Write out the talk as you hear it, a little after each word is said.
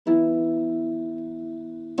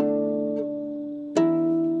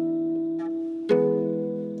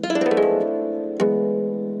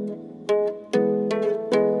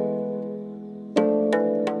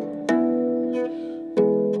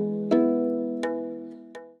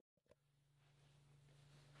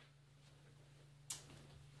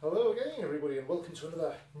welcome to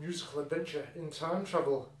another musical adventure in time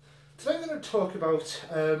travel. Today I'm going to talk about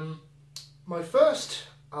my first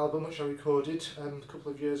album, which I recorded a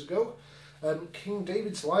couple of years ago, King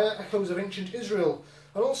David's Lyre, Echoes of Ancient Israel,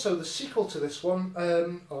 and also the sequel to this one,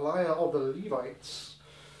 Lyre of the Levites.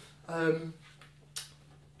 A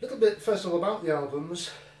little bit first of all about the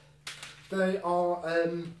albums. They are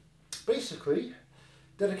basically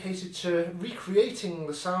dedicated to recreating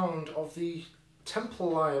the sound of the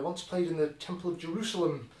temple lyre once played in the Temple of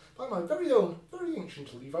Jerusalem by my very own, very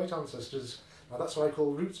ancient Levite ancestors. Now that's what I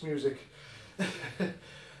call roots music.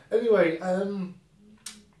 Anyway,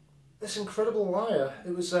 this incredible lyre,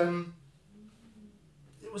 it was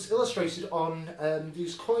illustrated on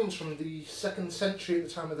these coins from the 2nd century at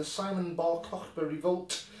the time of the Simon Bar Kokhba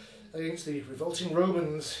revolt against the revolting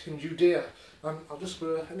Romans in Judea. I'll just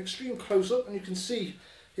do an extreme close-up and you can see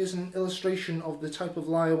here's an illustration of the type of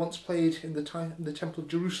lyre once played in the Temple of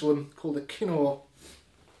Jerusalem called a kinnor.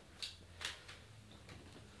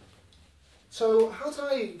 So how did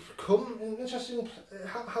I become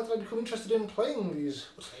interested in playing these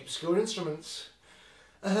obscure instruments?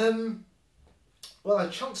 Well, I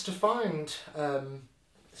chanced to find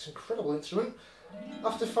this incredible instrument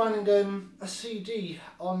after finding a CD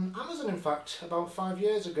on Amazon, in fact, about 5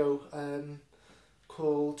 years ago,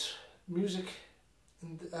 called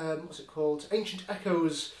Ancient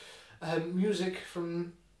Echoes, music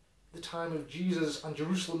from the time of Jesus and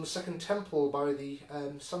Jerusalem's Second Temple by the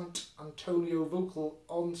Sant Antonio Vocal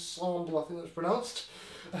Ensemble, I think that's pronounced.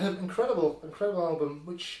 Incredible album,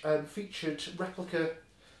 which featured replica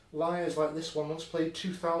lyres like this one, once played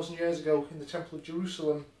 2,000 years ago in the Temple of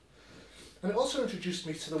Jerusalem. And it also introduced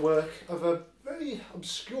me to the work of a very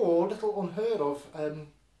obscure, little unheard of,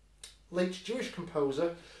 late Jewish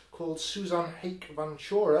composer called Susan Haik Van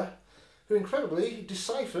Chora, who incredibly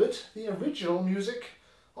deciphered the original music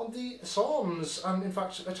on the Psalms, and in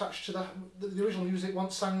fact attached to the original music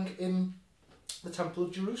once sang in the Temple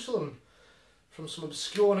of Jerusalem from some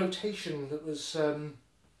obscure notation that was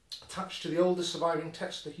attached to the oldest surviving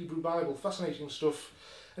text of the Hebrew Bible. Fascinating stuff.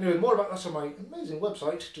 Anyway, more about that on my amazing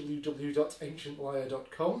website,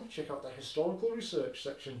 www.ancientlyre.com. Check out the historical research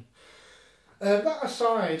section. That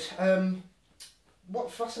aside,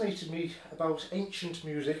 what fascinated me about ancient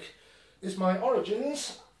music is my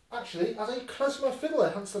origins, actually, as a klezmer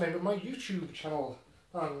fiddler, hence the name of my YouTube channel.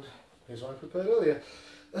 And here's what I prepared earlier.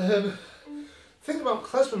 Think about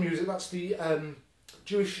klezmer music, that's the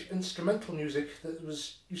Jewish instrumental music that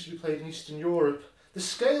used to be played in Eastern Europe. The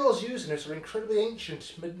scales used in it are incredibly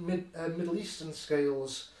ancient, Middle Eastern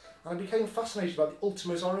scales, and I became fascinated by the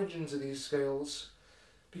ultimate origins of these scales,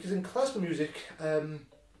 because in klezmer music,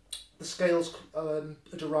 the scales are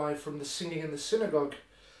derived from the singing in the synagogue.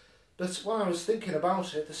 But while I was thinking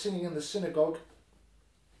about it, the singing in the synagogue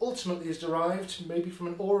ultimately is derived maybe from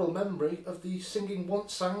an oral memory of the singing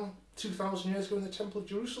once sang 2,000 years ago in the Temple of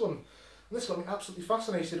Jerusalem. And this got me absolutely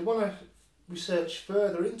fascinated. When I researched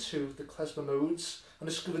further into the klezmer modes and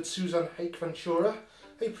discovered Susan Haik Van Chora,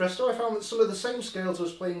 hey presto, I found that some of the same scales I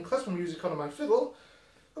was playing klezmer music on my fiddle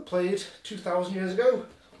were played 2,000 years ago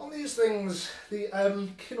on these things, the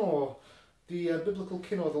kinnor, the biblical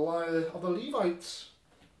kinnor, the lyre of the Levites.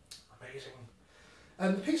 Amazing.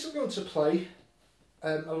 And the piece I'm going to play,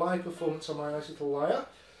 a live performance on my nice little lyre,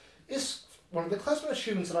 is one of the klezmer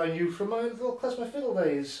tunes that I knew from my little klezmer fiddle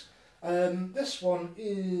days. This one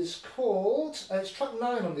is called, it's track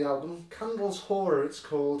 9 on the album, Candles Horror it's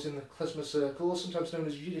called in the klezmer circle, sometimes known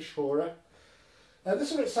as Yiddish Horror. This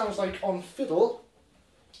one it sounds like on fiddle.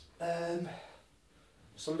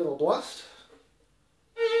 Just a little blast.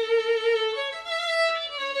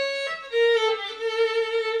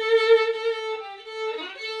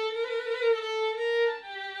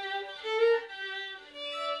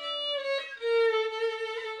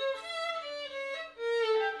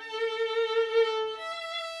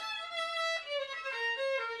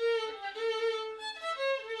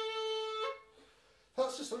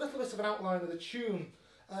 That's just a little bit of an outline of the tune,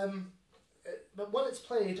 but when it's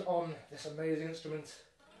played on this amazing instrument,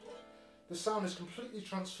 the sound is completely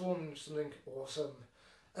transformed into something awesome.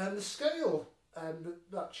 And the scale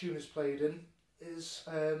that tune is played in is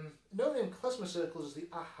known in klezmer circles as the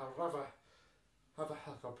Aharava. I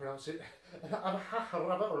can't pronounce it.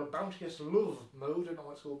 Aharava, or a bounteous love mode. I don't know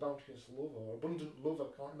why it's called bounteous love or abundant love. I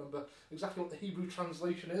can't remember exactly what the Hebrew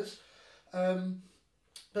translation is.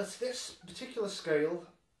 But this particular scale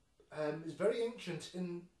is very ancient,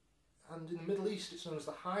 and in the Middle East it's known as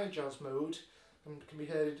the high jazz mode, and can be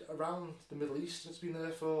heard around the Middle East. It's been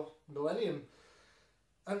there for a millennium.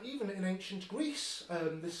 And even in ancient Greece,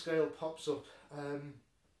 this scale pops up.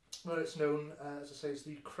 where it's known, as I say, as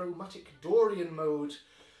the chromatic Dorian mode.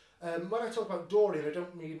 When I talk about Dorian, I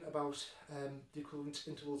don't mean about the equivalent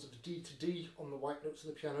intervals of D to D on the white notes of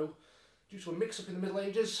the piano. Due to a mix-up in the Middle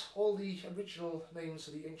Ages, all the original names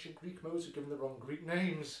of the ancient Greek modes are given the wrong Greek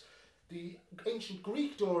names. The ancient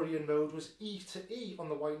Greek Dorian mode was E to E on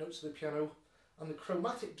the white notes of the piano, and the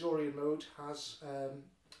chromatic Dorian mode has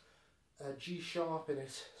a G sharp in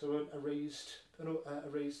it, so a raised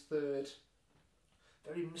third.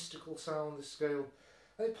 Very mystical sound, this scale.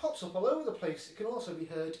 And it pops up all over the place. It can also be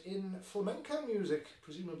heard in flamenco music,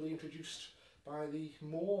 presumably introduced by the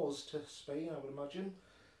Moors to Spain, I would imagine.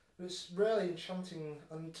 But it's really enchanting,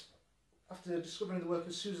 and after discovering the work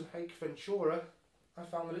of Susan Hake Ventura, I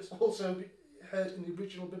found that it's also heard in the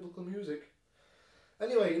original biblical music.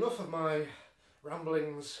 Anyway, enough of my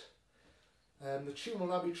ramblings. The tune will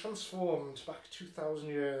now be transformed back 2,000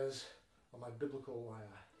 years on my biblical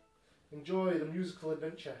lyre. Enjoy the musical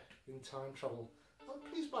adventure in time travel. And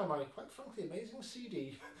please buy my, quite frankly, amazing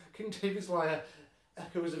CD, King David's Lyre,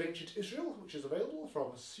 Echoes of Ancient Israel, which is available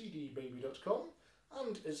from cdbaby.com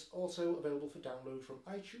and is also available for download from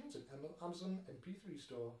iTunes and Amazon MP3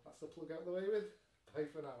 store. That's the plug out the way with. Bye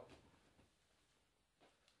for now.